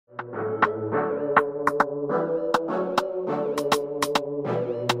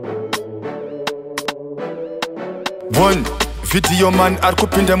1 video man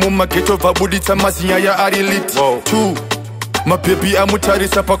arikupinda mumageto vabuditsa mazinyaya ari lit. 2 mabebi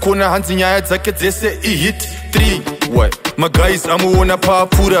amutarisa pakona hanzi nyaya dzake dzese ihit. 3 maguys amuona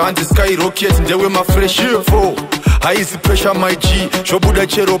paapfuura hanzi skyrocket ndewe mafresh. 4 haizi pressure my G zvobuda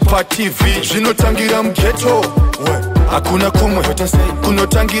chero patv zvinotangira mugeto. Hakuna kumwe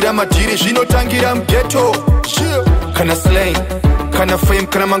kunotangira madhiri zvinotangira mugeto. Kana slang kana fame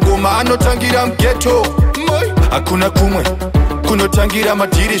kana mangoma anotangira mugeto. Hakuna kumwe kunotangira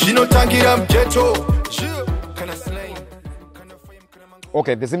madhiri zvinotangira mugeto. Kana slang kana fame kana mangoma.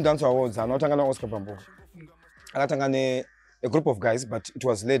 Okay, the Zimdancehall Awards are not Oscar Pambuka. A group of guys, but it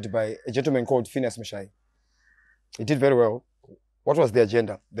was led by a gentleman called Phineas Mishai. He did very well. What was the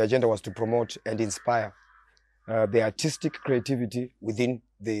agenda? The agenda was to promote and inspire the artistic creativity within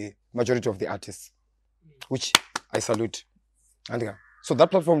the majority of the artists, which I salute. And so that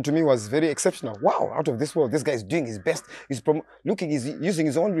platform to me was very exceptional. Wow, out of this world, this guy is doing his best. He's using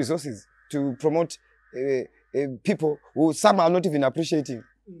his own resources to promote people who some are not even appreciating.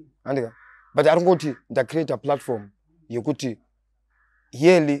 But I don't want to create a platform. You could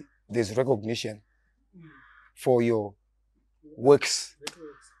yearly there's recognition for your works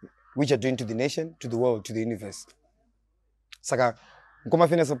which are doing to the nation, to the world, to the universe. Saka nkoma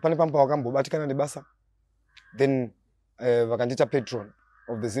finesa pane pampa wakambo batikana ne basa. Then vakandita patron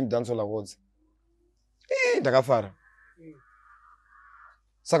of the Zimdancehall Awards. Ndakafara.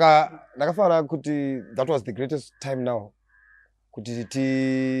 Saka ndakafara kuti that was the greatest time now. Kuti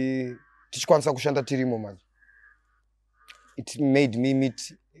tichikwanisa kushanda tirimo manje. It made me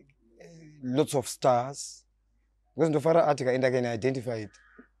meet lots of stars. Because ndofara article and I can identify it.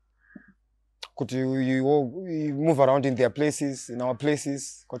 Could you move around in their places, in our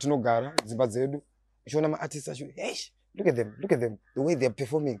places, continue gara, Zimbabwe. Show them artists, hey, look at them, the way they're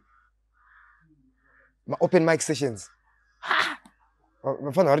performing. My open mic sessions.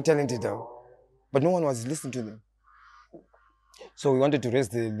 My fans are very talented now. But no one was listening to them. So we wanted to raise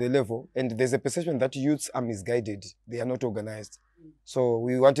the level, and there's a perception that youths are misguided. They are not organized. So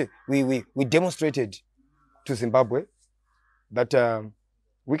we demonstrated to Zimbabwe that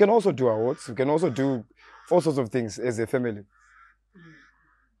we can also do awards. We can also do all sorts of things as a family.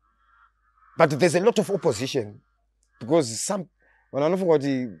 But there's a lot of opposition because some when I forgot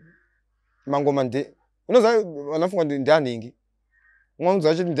the mangomande, when I forgot the dancing, one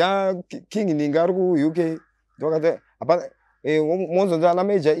such king in Ingaru UK. Monzo na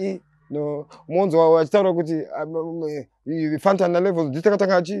major I no monzo wa chitaro kuti fanta na level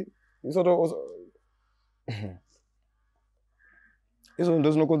ditakatanga chi sort of iso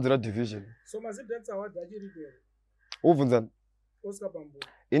ndo zinokonzera division. So mazidance award achiripo ubvunzana Oscar Pambuka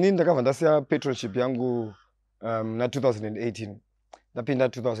ini ndakabva ndasiya patronship yangu na 2018 ndapinda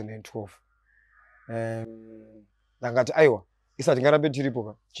 2012 ndangati aiwa isati ngarambe tiripo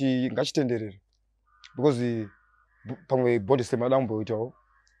ka ngachitenderere because pamwe body stem adambo itawo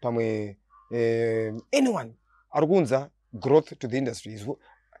pamwe anyone arikunza growth to the industry is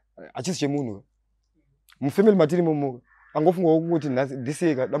achisi chemunhu mu family matiri momo angofunga ukuthi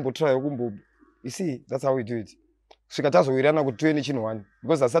ndiseka dambo try ukumbo. You see, that's how we do it. Sikatazo wirana ku 20 chino 1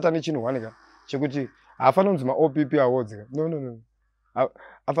 because asatani chino 1 ka chekuti afana nzima OPP awards ka no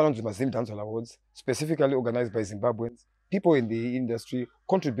afana nzima Zimdancehall Awards specifically organized by Zimbabweans. People in the industry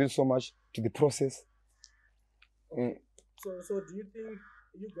contribute so much to the process. So do you think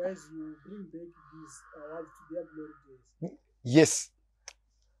you guys will bring back these awards to their glory days? Yes.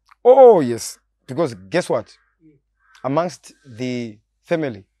 Oh yes. Because guess what? Amongst the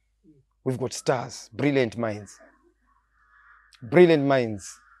family, we've got stars, brilliant minds. Brilliant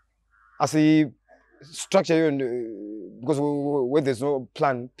minds. As a structure, because where there's no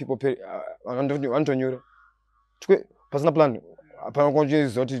plan, people pay. Antonio, personal plan.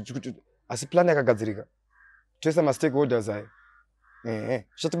 As a plan, yakagadzirika. Chesa ma stakeholders ai.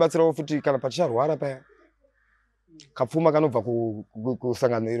 Shatibatsira ofuti kana pacharwara paya. Kapfuma kanobva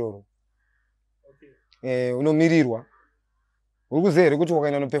kusangano iroro. Unomirirwa. Urikuzere kuti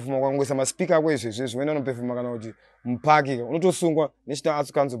wakaenda nopefuma kwangwesa ma speaker ako izvezvo zvinoenda nopefuma kana kuti mupaki unotosungwa nechita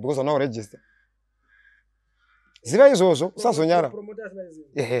arts council because ana register. Ziva izvozvo usazonyara.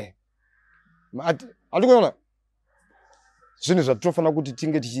 Andikuona. Zvinhu zvatofana kuti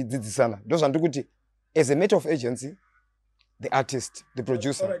tinge tichidzidzisana. Ndozvandiri kuti as a matter of agency, the artist, the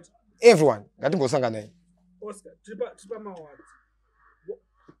producer, right. Everyone. Oscar, Tripa Awards.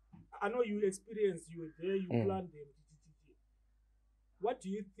 I know you experienced, you were there, you planned them. What do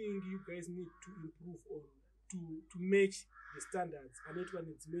you think you guys need to improve on to match the standards? And it when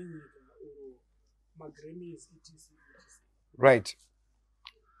it's mainly or Grammys, etc. Right.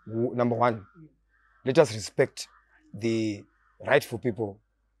 Number one, let us respect the rightful people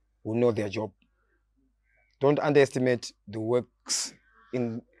who know their job. Don't underestimate the works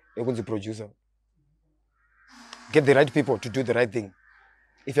in the producer. Get the right people to do the right thing.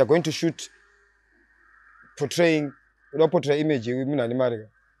 If you're going to shoot portraying image you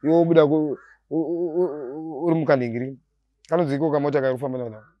buda uri mukaningiri kanoziko kamota karufamba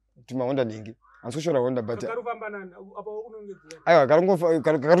nawo timahonda ningi ansoshora honda but aiwa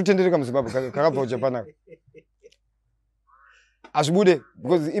karutendereka muZimbabwe kakabva kuJapan azvibude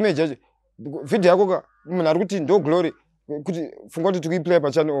because image yacho video yako munhu ari kuti ndo glory kuti funga kuti tikuiplay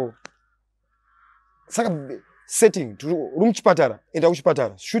pachano saka setting uri muchipatara enda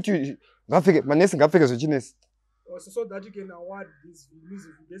kuchipatara shoot ngapfeke manesi ngapfeke zvechinesi so that you can award this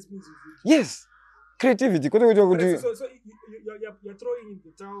music, best music video. Yes, creativity. So you're throwing in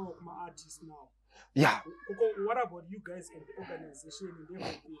the town of my artists now. Yeah. What about you guys and the organization and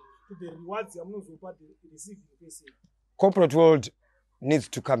everything? To the rewards you're not supposed to receive the person. Corporate world needs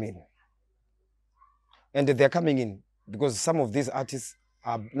to come in. And they're coming in because some of these artists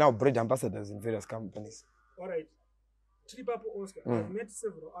are now brand ambassadors in various companies. All right. Oscar, I've met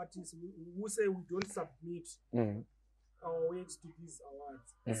several artists who say we don't submit our weight to these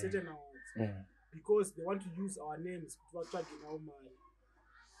awards, certain awards, because they want to use our names to attract our money.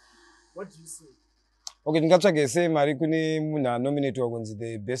 What do you say? Okay, ndingatsvage sei mari kune munhu anominatwa kunzi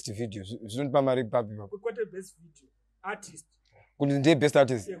the best video. Zvinondipa mari papi papo. Kwete best video artist. Kuti ndiye best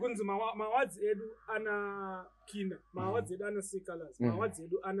artist. Kunzi mawards edu ana Kina, mawards edu ana Sekalas, mawards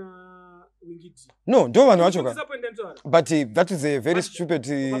edu ana Wingiti. No, ndo vanhu vacho ka. But that is a very stupid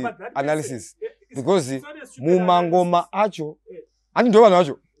analysis because mumangoma acho ani ndo vanhu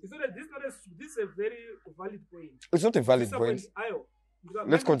vacho. This is a very valid point. It's not a valid point.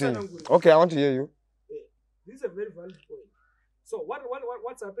 Let's continue. Okay, I want to hear you. This is a very valid point. So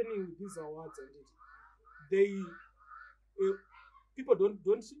what's happening with these awards and they people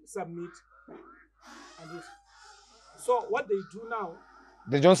don't submit and it. So what they do now,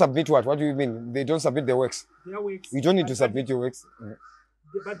 they don't submit what do you mean? They don't submit their works. Their works. You don't need to submit your works.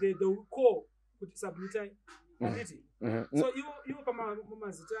 But they will call with submit and it. So you kama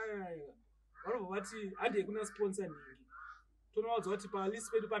mazita wano vati ande kuna sponsor ningi tonowadza kuti pa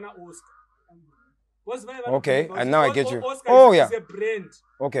list pedu pana Oscar. Okay, and now I get you. Oscar oh yeah. Is a brand.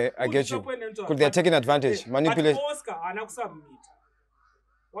 Okay, I get you. Could they are taking advantage? Manipulate. But Oscar ana kusubmit.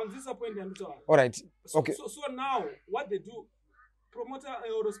 One disappointed. All right. Okay. So now what they do, promoter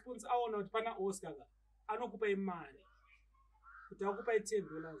or sponsor awona kuti pana Oscar anokupa imali. Kuti akupa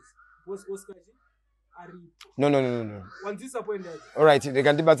 $10 because Oscar ari. No. One disappointed. All right, they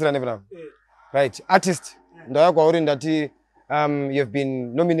can dibatsira never. Right, artist. Ndaya kwauri ndati you've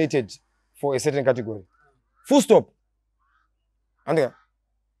been nominated for a certain category. Full stop. And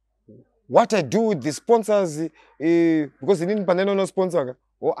what I do with the sponsors, because they didn't panel no sponsor,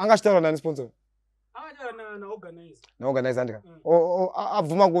 or angashitara na sponsor. Na organize. Na organize andika. Or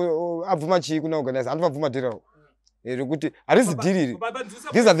avuma chi kuna organize. Andu avuma dira. These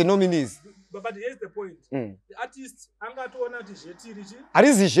are the nominees. But here's the point. The artist angatoona kuti jeti richi.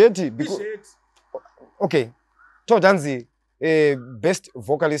 Arizi jeti because okay. Todanzi best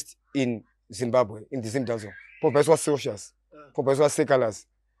vocalist in Zimbabwe in the Zimdancehall. Popeswa Socials. Popeswa Sekalas.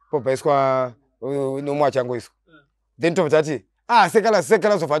 Popeswa no mwachango isko. Then tobati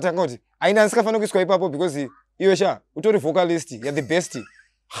Sekalas of atangoti. Aina sikafana kuiswa ipapo because iwe sha utori vocalist you're the best.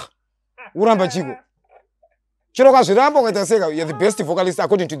 Uramba chiko. Chiro kwa zvirambo ngata seka you're the best vocalist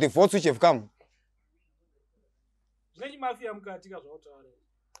according to the votes which have come. Zveni mafia mukatika zvautaura.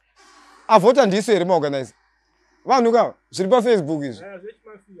 Avota ndiso ere ma organize. Vanhu ka zviri pa Facebook izvo. Zveni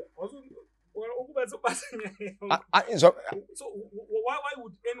mafia. So why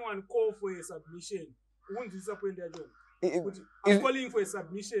would anyone call for a submission? Won't disappoint you. I'm calling for a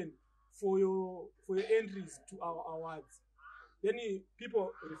submission for your entries to our awards. Then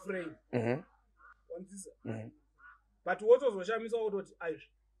people refrain. But what was Washamisa out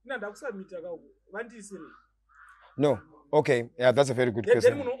No. Okay. Yeah, that's a very good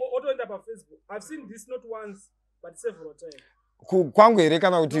question. I've seen this not once but several times. Kwangu ere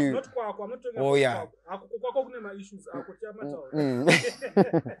kana kuti not kwako, I'm not talking oh yeah kwako kune ma issues akutia matawo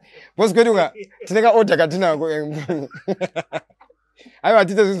boss kweduka tineka order katinako ayo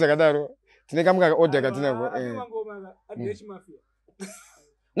atite zvinhu zvakadaro tineka muka order katinako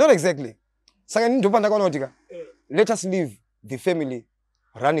not exactly saka ni ndopa ndakaona kuti let us leave the family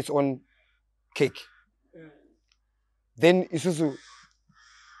run its own cake then isusu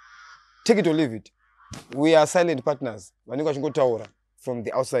take it or leave it. We are silent partners. From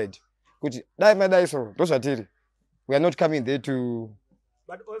the outside. We are not coming there to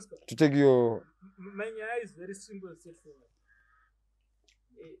but Oscar, to take your My nyaya is very simple and straightforward.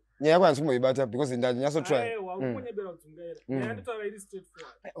 Nyaya kwanzi kumoibata because ndanyatso try. Wakunyebera kudzungaira. Nyaya nditaura iri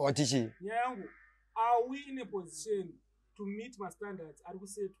straightforward. Watichi. Nyaya yangu, are we in a position to meet my standards ari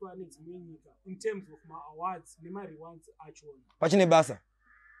kusetwa nedzimwe nyika in terms of my awards nema rewards achona? Pachine basa.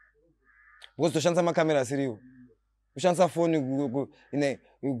 Because toshandisa makamera asiriwo. Ushandisa phone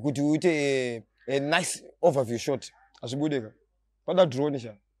kuti uite a nice overview shot. Azvibudeka. Pada drone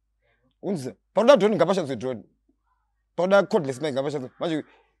sha. Unza. Pada drone ngapashandiswe drone. Pada cordless mic ngapashandiswe. Manje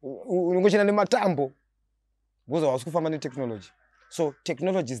unongochena nematambo. Because wasikufamba netechnology. So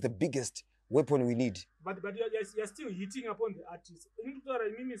technology is the biggest weapon we need. But you're still hitting upon the artists. Inutara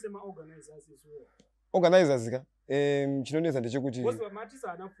mimi sema organizers as well. Organizers ka chinonesa ndechekuti because artists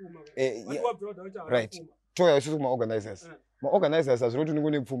anapfuma. Right. Toya isusu ma organizers. Ma organizers aziroti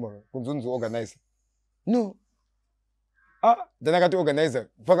ningone kupfuma kunzunzu organizer. No. Then akati organizer.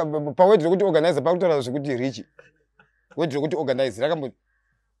 Pa word rokuti organizer pa kutora zvokuti rich. Word rokuti organizer rakambo.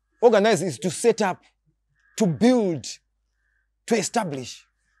 Organize is to set up, to build, to establish.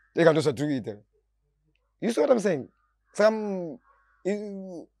 They can just do it. You see what I'm saying? Some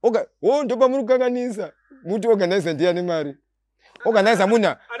okay. Oh, ndoba murukanganisa. Muti organizer ndiye ani mari. Organizer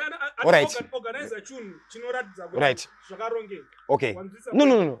muna. Alright. Organizer chinoratidza kuti right. Zvakarongeka. Okay.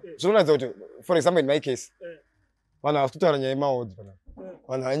 No. Zvinoratidza kuti for example in my case. Vanhu vasitaura nyaya yemaodzi pana.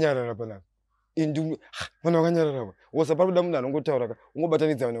 Vanhu vanyarara pana. Vanhu vakanyarara. Wosa paruda munhu anongotaura ka.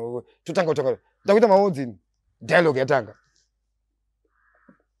 Ungobatanidza vanhu. Totanga kutaura. Ndakuita maodzi. Dialogue yatanga.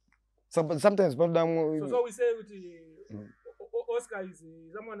 Sometimes but so we say Oscar is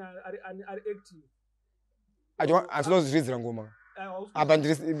someone are active. As long as reads ngoma.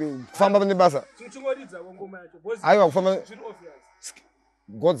 Famba nebasa.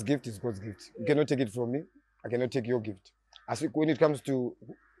 God's gift is God's gift. You cannot take it from me. I cannot take your gift. As when it comes to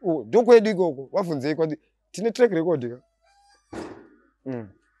don't go wafunze kwa tine track record ka.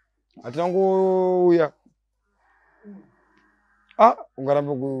 Atango uya.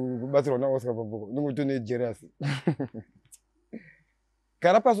 Ungaramba kubatsirwa na Oscar Pambuka. Ndingotone jealous.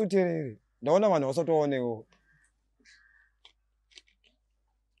 Karapa suterere. Ndaona vanhu vasatooneo.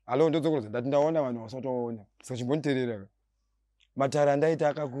 Alo ndozokuzva ndati ndaona vanhu vasatoona. Saka chimboniterera. Matara ndaita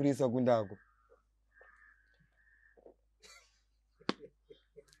akakurisa kundako.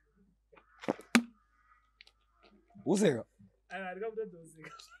 Useka.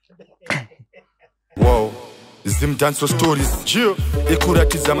 Wow. Zimdancehall stories.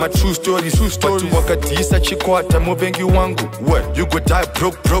 Ekuratidza ma true stories. But wakatiisa chikwata muvengi wangu. You go die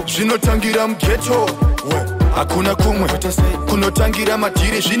broke. Zvinotangira mughetto. Hakuna kumwe kunotangira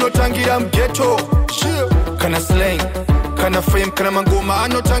madhiri. Zvinotangira mughetto. Kana slang, kana fame, kana mangoma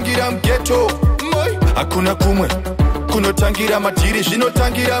anotangira mughetto. Hakuna kumwe kunotangira madhiri.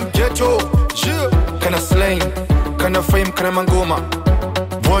 Zvinotangira mughetto. Kana slang, kana fame, kana mangoma.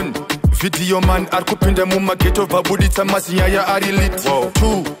 One video man arikupinda mumaghetto vabuditsa mazinyaya ari lit.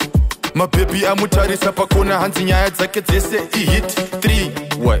 2 mababy amutarisa pakona hanzi nyaya dzake dzese ihit.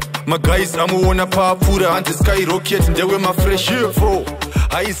 3 maguys amuona paapfuura hanzi skyrocket ndewe mafresh. 4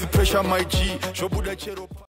 haizi pressure my G zvobuda chero